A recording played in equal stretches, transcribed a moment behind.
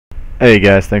Hey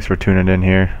guys, thanks for tuning in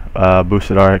here.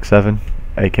 Boosted RX7,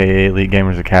 aka Elite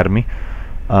Gamers Academy.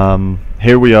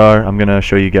 Here we are. I'm gonna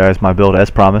show you guys my build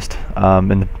as promised.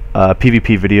 In the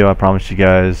PvP video, I promised you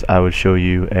guys I would show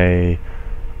you a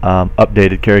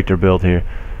updated character build here.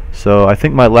 So I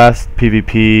think my last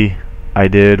PvP I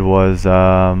did was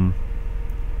up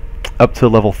to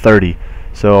level 30.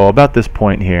 So about this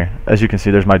point here, as you can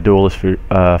see, there's my duelist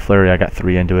flurry. I got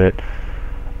 3 into it.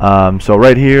 So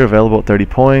right here, available at 30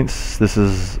 points. This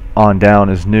is on down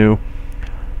is new.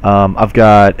 I've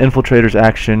got Infiltrator's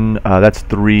action. That's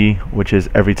 3, which is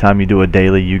every time you do a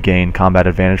daily, you gain combat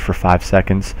advantage for 5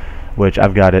 seconds, which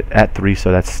I've got it at 3,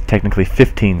 so that's technically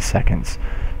 15 seconds.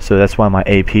 So that's why my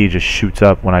AP just shoots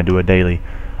up when I do a daily.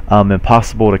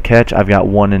 Impossible to catch. I've got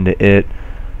 1 into it.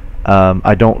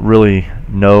 I don't really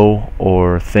know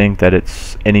or think that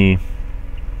it's any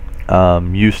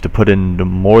use to put into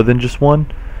more than just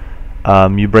 1.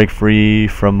 You break free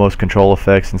from most control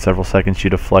effects in several seconds. You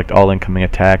deflect all incoming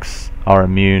attacks, are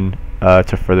immune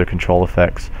to further control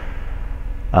effects.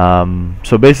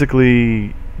 So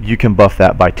basically you can buff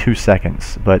that by 2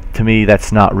 seconds, but to me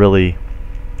that's not really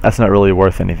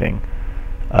worth anything.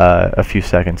 A few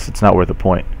seconds, it's not worth a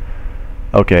point.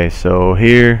 Okay, so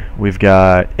here we've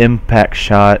got impact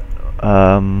shot.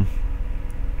 I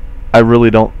really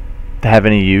don't have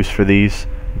any use for these,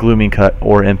 glooming cut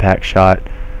or impact shot.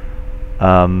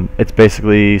 It's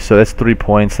basically, so that's 3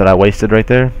 points that I wasted right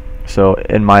there. So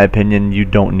in my opinion, you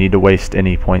don't need to waste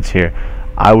any points here.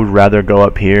 I would rather go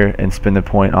up here and spend the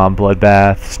point on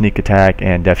bloodbath, sneak attack,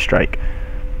 and death strike.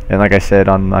 And like I said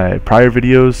on my prior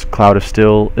videos, cloud of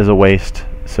steel is a waste,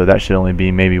 so that should only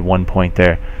be maybe 1 point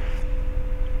there.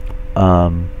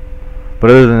 But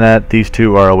other than that, these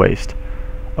 2 are a waste.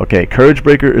 Okay, Courage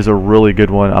Breaker is a really good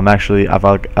one.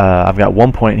 I've got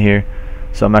 1 point here,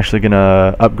 so I'm actually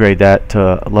gonna upgrade that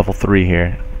to level 3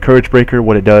 here. Courage Breaker,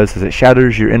 what it does is it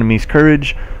shatters your enemy's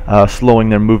courage, slowing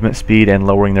their movement speed and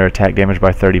lowering their attack damage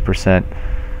by 30%.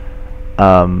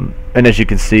 And as you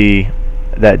can see,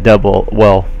 that it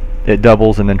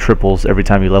doubles and then triples every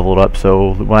time you level it up.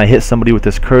 So when I hit somebody with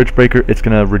this Courage Breaker, it's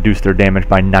gonna reduce their damage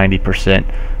by 90%,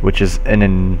 which is an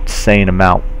insane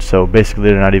amount. So basically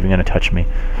they're not even gonna touch me.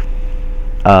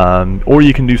 Or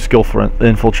you can do Skillful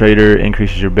Infiltrator,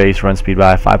 increases your base run speed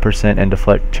by 5% and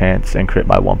deflect chance and crit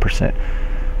by 1%.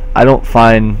 I don't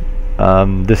find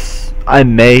this. I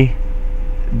may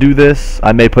do this.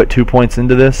 I may put 2 points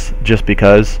into this just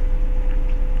because,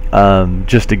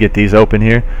 just to get these open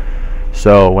here.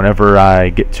 So whenever I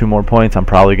get 2 more points, I'm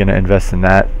probably going to invest in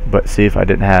that. But see, if I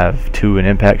didn't have 2 in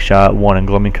impact shot, 1 in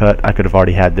glooming cut, I could have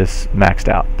already had this maxed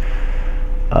out.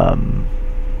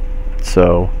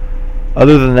 So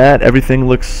other than that, everything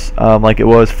looks like it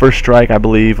was. First strike, I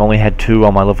believe, only had 2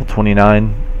 on my level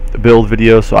 29 build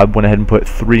video, so I went ahead and put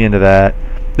 3 into that.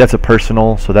 That's a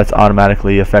personal, so that's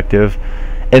automatically effective.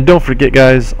 And don't forget,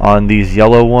 guys, on these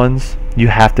yellow ones, you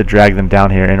have to drag them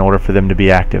down here in order for them to be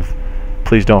active.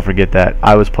 Please don't forget that.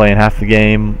 I was playing half the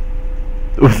game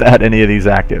without any of these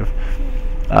active.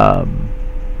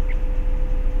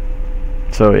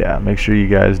 So yeah, make sure you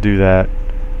guys do that.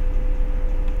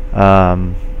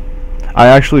 I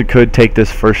actually could take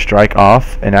this first strike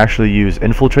off and actually use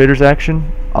Infiltrator's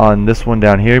action on this one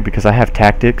down here because I have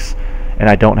tactics and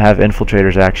I don't have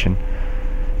Infiltrator's action.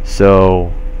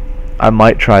 So I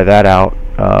might try that out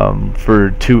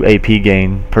for 2 AP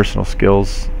gain personal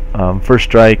skills. First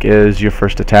strike is your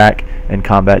first attack and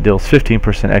combat deals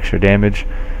 15% extra damage.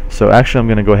 So actually I'm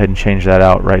going to go ahead and change that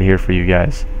out right here for you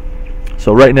guys.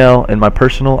 So right now in my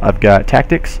personal, I've got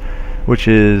tactics, which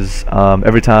is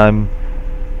every time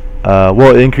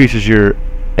it increases your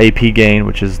AP gain,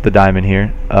 which is the diamond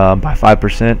here, by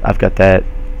 5%. I've got that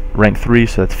rank 3,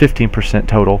 so that's 15%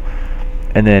 total.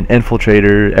 And then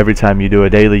Infiltrator, every time you do a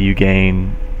daily, you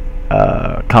gain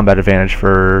combat advantage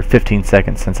for 15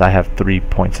 seconds, since I have 3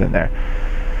 points in there.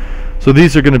 So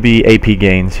these are going to be AP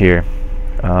gains here.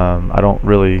 I don't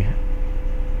really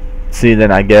see.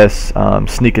 Then I guess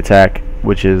sneak attack,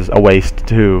 which is a waste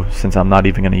too, since I'm not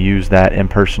even going to use that in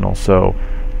personal. So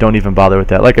don't even bother with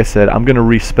that. Like I said, I'm gonna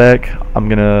respec.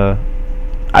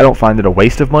 I don't find it a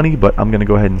waste of money, but I'm gonna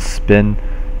go ahead and spend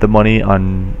the money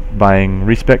on buying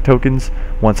respec tokens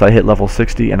once I hit level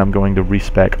 60, and I'm going to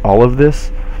respec all of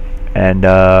this, and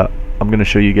I'm gonna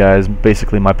show you guys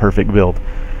basically my perfect build.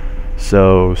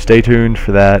 So stay tuned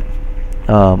for that.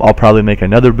 I'll probably make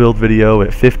another build video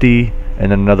at 50,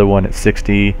 and then another one at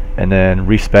 60, and then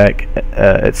respec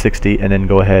at 60, and then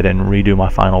go ahead and redo my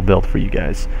final build for you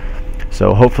guys.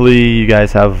 So hopefully you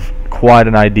guys have quite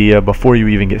an idea before you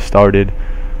even get started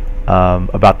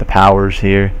about the powers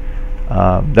here.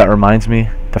 That reminds me,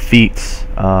 the feats.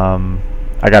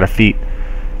 I got a feat.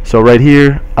 So right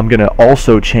here, I'm gonna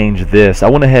also change this. I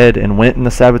went ahead and went in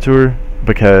the Saboteur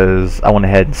because I went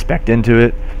ahead and spec'd into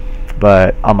it.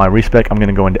 But on my respec, I'm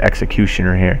gonna go into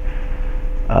Executioner here,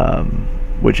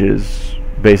 which is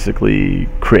basically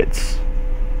crits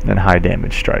and high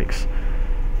damage strikes.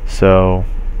 So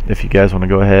if you guys want to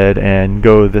go ahead and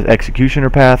go the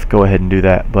Executioner path, go ahead and do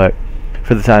that. But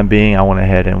for the time being, I went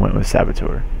ahead and went with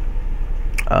Saboteur.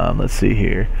 Let's see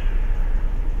here.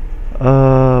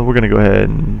 We're gonna go ahead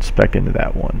and spec into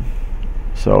that one.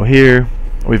 So here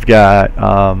we've got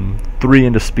 3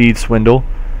 into Speed Swindle,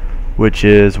 which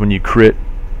is when you crit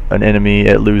an enemy,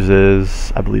 it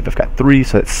loses, I believe I've got 3,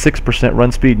 so that's 6%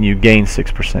 run speed, and you gain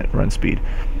 6% run speed.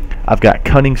 I've got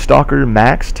Cunning Stalker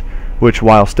maxed, which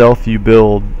while stealth you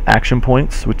build action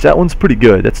points, which that one's pretty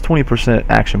good. That's 20%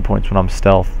 action points when I'm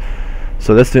stealth.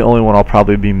 So that's the only one I'll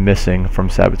probably be missing from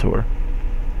Saboteur.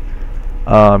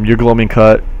 Your Gloaming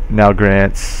Cut now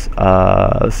grants,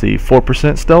 let's see,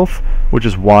 4% stealth, which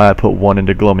is why I put 1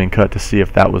 into Gloaming Cut to see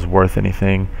if that was worth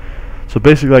anything. So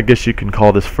basically, I guess you can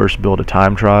call this first build a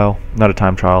time trial. Not a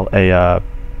time trial, I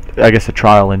guess a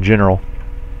trial in general.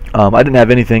 I didn't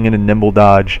have anything in a Nimble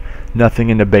Dodge, nothing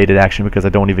into baited action because I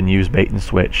don't even use bait and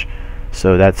switch.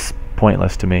 So that's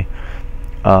pointless to me.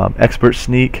 Expert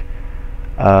Sneak.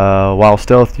 While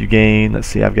stealth you gain, let's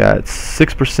see, I've got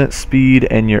 6% speed,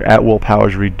 and your at-will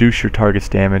powers reduce your target's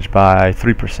damage by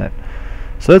 3%.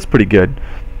 So that's pretty good.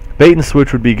 Bait and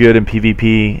switch would be good in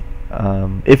PvP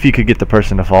if you could get the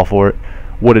person to fall for it.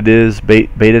 What it is,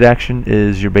 baited action,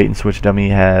 is your bait and switch dummy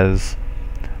has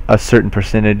a certain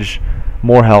percentage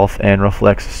more health and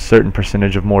reflects a certain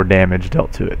percentage of more damage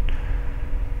dealt to it.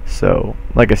 So,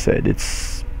 like I said,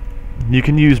 you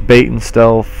can use bait and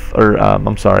stealth, or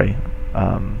I'm sorry,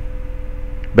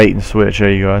 bait and switch.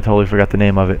 There you go. I totally forgot the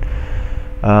name of it,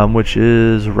 which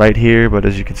is right here. But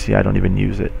as you can see, I don't even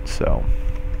use it, so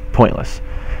pointless.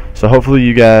 So hopefully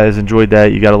you guys enjoyed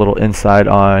that. You got a little insight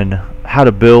on how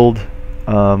to build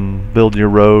your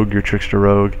rogue, your trickster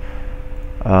rogue,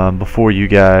 before you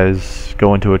guys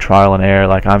go into a trial and error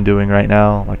like I'm doing right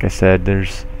now. Like I said,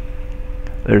 there's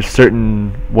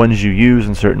certain ones you use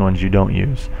and certain ones you don't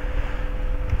use.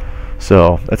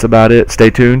 So that's about it. Stay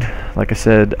tuned. Like I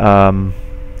said,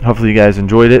 hopefully you guys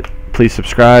enjoyed it. Please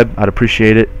subscribe. I'd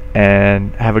appreciate it,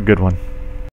 and have a good one.